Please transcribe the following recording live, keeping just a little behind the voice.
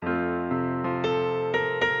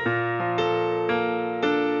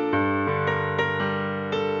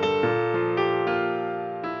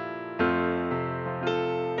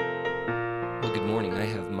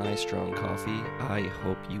I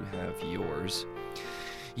hope you have yours.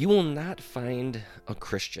 You will not find a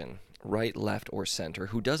Christian, right, left, or center,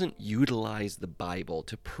 who doesn't utilize the Bible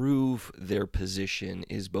to prove their position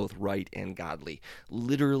is both right and godly.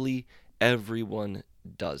 Literally, everyone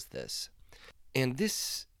does this. And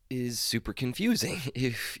this is super confusing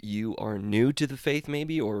if you are new to the faith,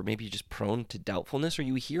 maybe, or maybe you're just prone to doubtfulness, or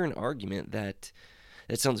you hear an argument that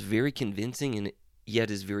sounds very convincing and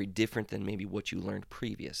yet is very different than maybe what you learned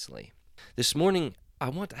previously. This morning, I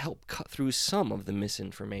want to help cut through some of the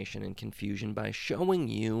misinformation and confusion by showing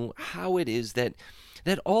you how it is that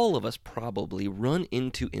all of us probably run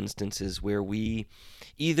into instances where we,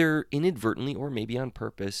 either inadvertently or maybe on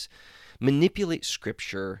purpose, manipulate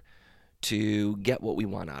Scripture to get what we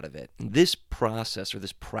want out of it. This process or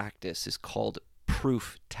this practice is called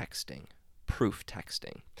proof texting. Proof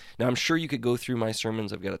texting. Now, I'm sure you could go through my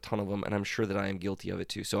sermons. I've got a ton of them, and I'm sure that I am guilty of it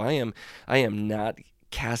too. So I am not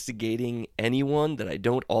castigating anyone that I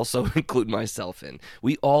don't also include myself in.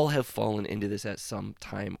 We all have fallen into this at some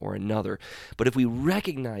time or another. But if we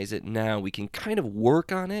recognize it now, we can kind of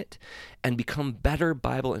work on it and become better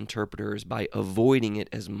Bible interpreters by avoiding it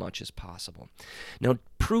as much as possible. Now,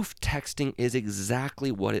 proof texting is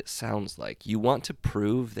exactly what it sounds like. You want to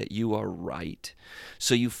prove that you are right.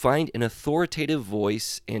 So you find an authoritative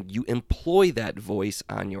voice and you employ that voice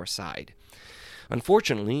on your side.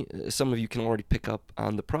 Unfortunately, some of you can already pick up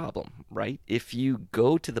on the problem, right? If you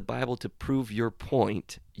go to the Bible to prove your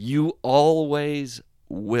point, you always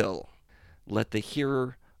will. Let the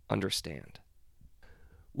hearer understand.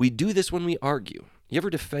 We do this when we argue. You ever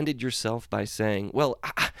defended yourself by saying, well,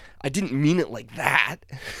 I didn't mean it like that?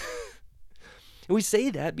 And we say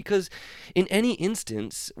that because in any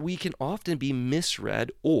instance, we can often be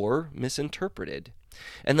misread or misinterpreted.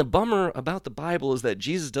 And the bummer about the Bible is that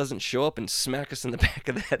Jesus doesn't show up and smack us in the back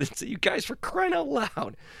of the head and say, you guys, for crying out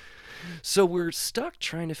loud. So we're stuck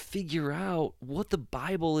trying to figure out what the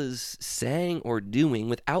Bible is saying or doing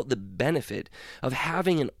without the benefit of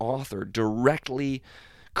having an author directly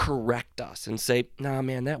correct us and say, nah,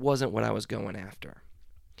 man, that wasn't what I was going after.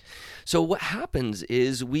 So what happens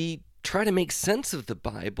is we try to make sense of the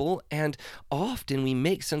Bible, and often we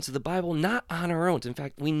make sense of the Bible not on our own. In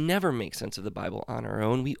fact, we never make sense of the Bible on our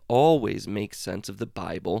own. We always make sense of the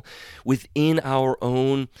Bible within our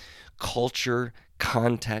own culture,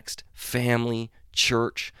 context, family,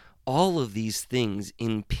 church. All of these things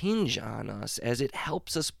impinge on us as it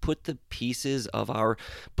helps us put the pieces of our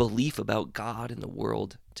belief about God and the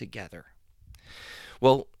world together.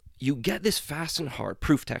 Well, you get this fast and hard,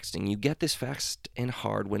 proof texting, you get this fast and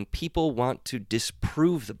hard when people want to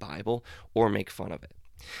disprove the Bible or make fun of it.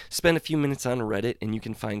 Spend a few minutes on Reddit and you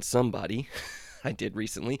can find somebody, I did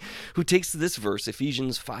recently, who takes this verse,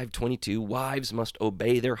 Ephesians 5:22, wives must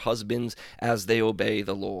obey their husbands as they obey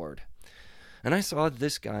the Lord. And I saw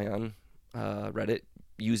this guy on Reddit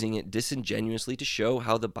using it disingenuously to show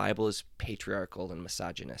how the Bible is patriarchal and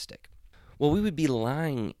misogynistic. Well, we would be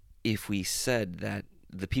lying if we said that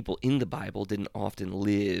the people in the Bible didn't often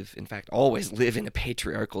live, in fact, always live in a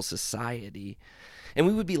patriarchal society. And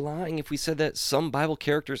we would be lying if we said that some Bible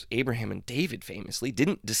characters, Abraham and David famously,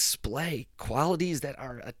 didn't display qualities that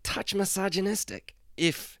are a touch misogynistic,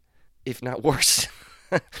 if not worse.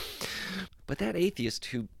 But that atheist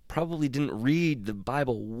who probably didn't read the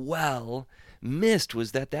Bible well missed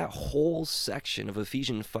was that whole section of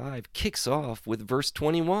Ephesians 5 kicks off with verse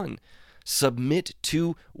 21. Submit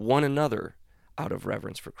to one another out of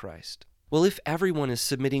reverence for Christ. Well, if everyone is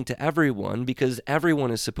submitting to everyone because everyone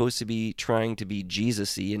is supposed to be trying to be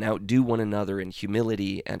Jesus-y and outdo one another in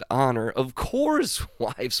humility and honor, of course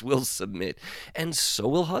wives will submit, and so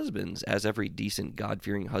will husbands, as every decent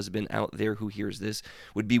God-fearing husband out there who hears this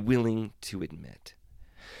would be willing to admit.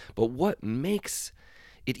 But what makes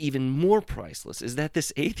it even more priceless is that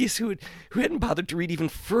this atheist who hadn't bothered to read even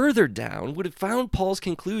further down would have found Paul's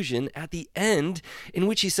conclusion at the end, in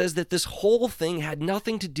which he says that this whole thing had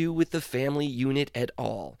nothing to do with the family unit at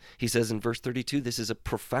all. He says in verse 32, this is a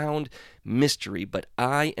profound mystery, but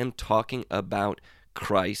I am talking about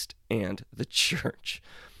Christ and the church.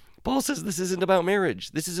 Paul says this isn't about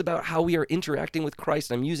marriage. This is about how we are interacting with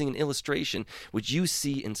Christ. I'm using an illustration which you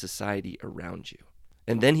see in society around you.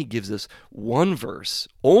 And then he gives us one verse,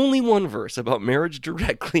 only one verse, about marriage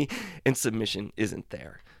directly, and submission isn't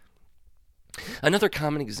there. Another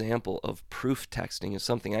common example of proof texting is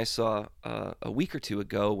something I saw a week or two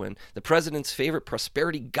ago when the president's favorite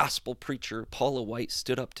prosperity gospel preacher, Paula White,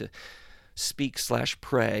 stood up to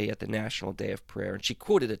speak/pray at the National Day of Prayer. And she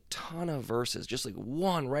quoted a ton of verses, just like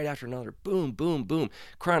one right after another. Boom, boom, boom.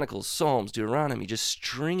 Chronicles, Psalms, Deuteronomy, just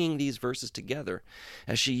stringing these verses together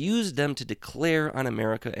as she used them to declare on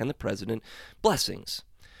America and the president blessings.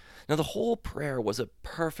 Now, the whole prayer was a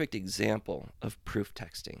perfect example of proof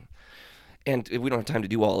texting. And we don't have time to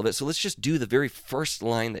do all of it, so let's just do the very first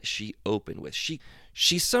line that she opened with.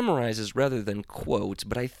 She summarizes rather than quotes,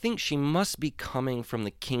 but I think she must be coming from the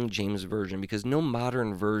King James Version, because no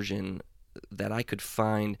modern version that I could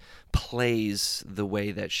find plays the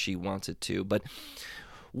way that she wants it to. But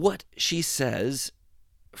what she says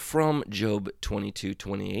from Job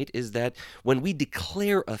 22:28 is that when we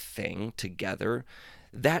declare a thing together,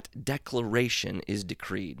 that declaration is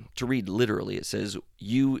decreed. To read literally, it says,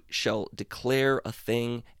 "You shall declare a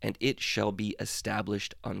thing, and it shall be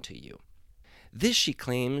established unto you." This, she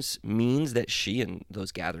claims, means that she and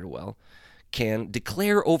those gathered well can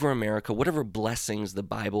declare over America whatever blessings the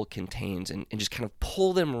Bible contains and just kind of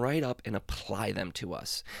pull them right up and apply them to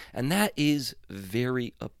us. And that is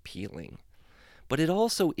very appealing. But it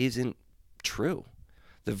also isn't true.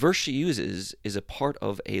 The verse she uses is a part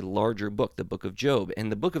of a larger book, the book of Job.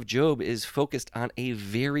 And the book of Job is focused on a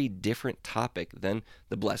very different topic than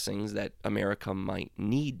the blessings that America might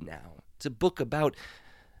need now. It's a book about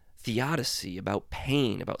theodicy, about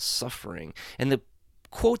pain, about suffering. And the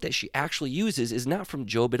quote that she actually uses is not from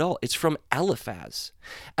Job at all. It's from Eliphaz.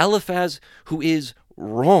 Eliphaz, who is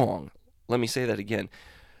wrong. Let me say that again.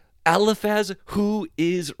 Eliphaz, who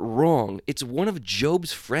is wrong. It's one of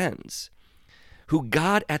Job's friends, who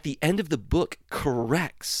God at the end of the book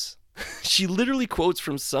corrects. She literally quotes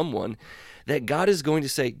from someone that God is going to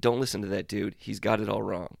say, don't listen to that dude, he's got it all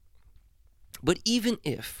wrong. But even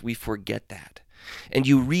if we forget that, and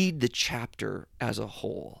you read the chapter as a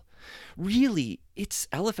whole, really, it's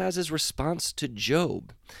Eliphaz's response to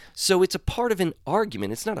Job. So it's a part of an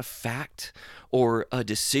argument. It's not a fact or a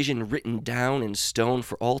decision written down in stone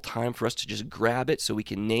for all time for us to just grab it so we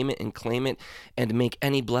can name it and claim it and make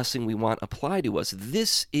any blessing we want apply to us.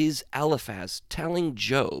 This is Eliphaz telling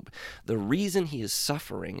Job the reason he is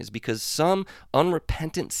suffering is because some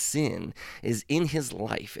unrepentant sin is in his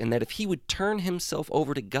life, and that if he would turn himself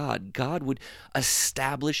over to God, God would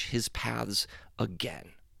establish his paths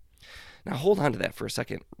again. Now, hold on to that for a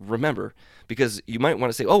second. Remember, because you might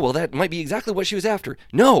want to say, oh, well, that might be exactly what she was after.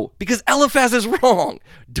 No, because Eliphaz is wrong.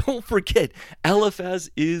 Don't forget,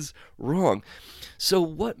 Eliphaz is wrong. So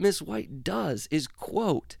what Miss White does is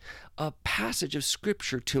quote a passage of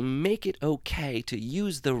Scripture to make it okay to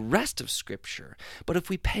use the rest of Scripture. But if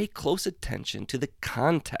we pay close attention to the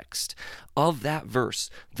context of that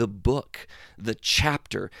verse, the book, the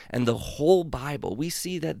chapter, and the whole Bible, we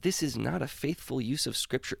see that this is not a faithful use of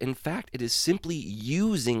Scripture. In fact, it is simply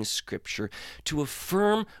using Scripture to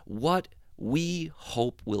affirm what we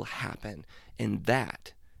hope will happen. And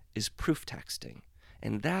that is proof texting.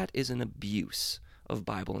 And that is an abuse of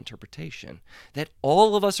Bible interpretation that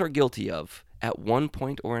all of us are guilty of at one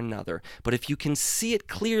point or another. But if you can see it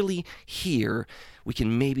clearly here, we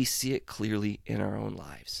can maybe see it clearly in our own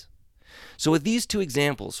lives. So with these two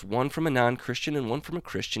examples, one from a non-Christian and one from a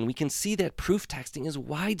Christian, we can see that proof texting is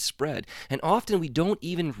widespread, and often we don't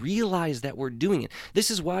even realize that we're doing it.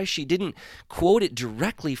 This is why she didn't quote it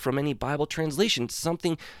directly from any Bible translation,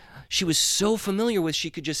 something she was so familiar with she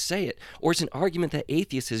could just say it. Or it's an argument that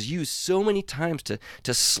atheists has used so many times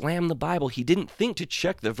to slam the Bible, he didn't think to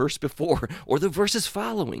check the verse before or the verses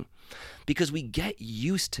following. Because we get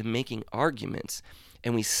used to making arguments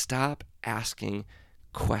and we stop asking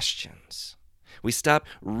questions. We stop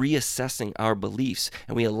reassessing our beliefs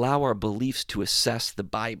and we allow our beliefs to assess the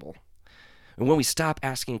Bible. And when we stop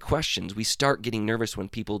asking questions, we start getting nervous when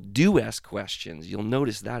people do ask questions. You'll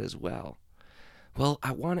notice that as well. Well,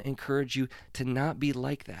 I want to encourage you to not be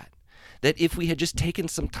like that. That if we had just taken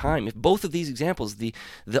some time, if both of these examples, the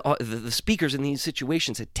speakers in these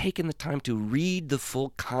situations had taken the time to read the full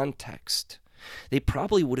context, they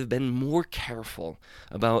probably would have been more careful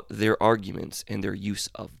about their arguments and their use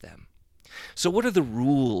of them. So what are the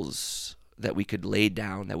rules that we could lay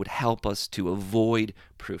down that would help us to avoid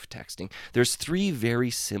proof texting? There's three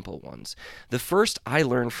very simple ones. The first I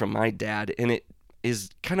learned from my dad, and it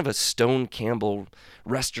is kind of a Stone Campbell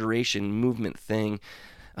restoration movement thing.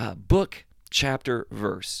 Book, chapter,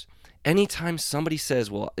 verse. Anytime somebody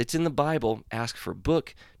says, well, it's in the Bible, ask for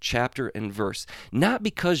book, chapter, and verse. Not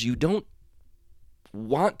because you don't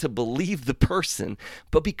want to believe the person,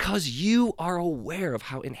 but because you are aware of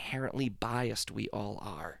how inherently biased we all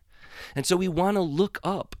are. And so we want to look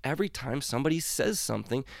up every time somebody says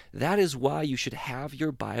something. That is why you should have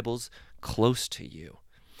your Bibles close to you.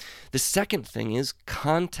 The second thing is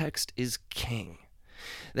context is king.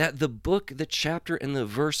 That the book, the chapter, and the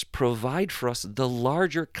verse provide for us the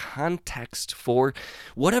larger context for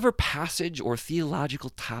whatever passage or theological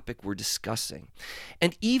topic we're discussing.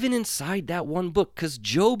 And even inside that one book, because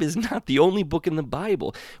Job is not the only book in the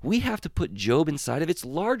Bible, we have to put Job inside of its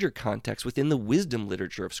larger context within the wisdom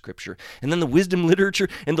literature of Scripture, and then the wisdom literature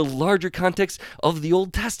and the larger context of the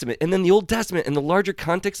Old Testament, and then the Old Testament and the larger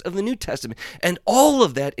context of the New Testament, and all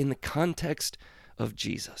of that in the context of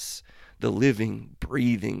Jesus, the living,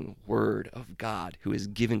 breathing Word of God who has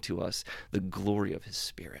given to us the glory of His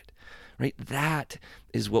Spirit, right? That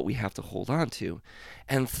is what we have to hold on to.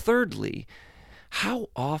 And thirdly, how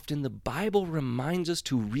often the Bible reminds us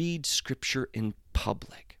to read Scripture in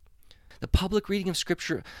public. The public reading of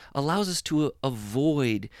Scripture allows us to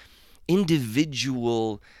avoid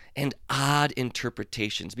individual and odd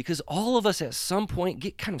interpretations, because all of us at some point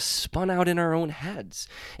get kind of spun out in our own heads,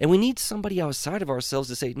 and we need somebody outside of ourselves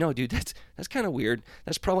to say, no, dude, that's kind of weird.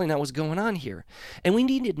 That's probably not what's going on here. And we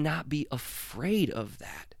need to not be afraid of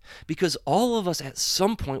that, because all of us at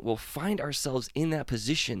some point will find ourselves in that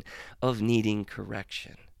position of needing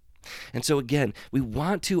correction. And so again, we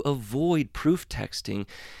want to avoid proof texting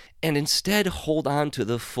and instead hold on to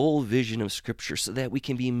the full vision of Scripture so that we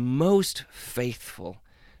can be most faithful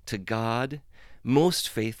to God, most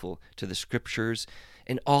faithful to the Scriptures,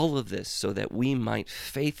 and all of this so that we might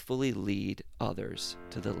faithfully lead others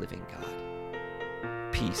to the living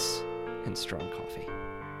God. Peace and strong coffee.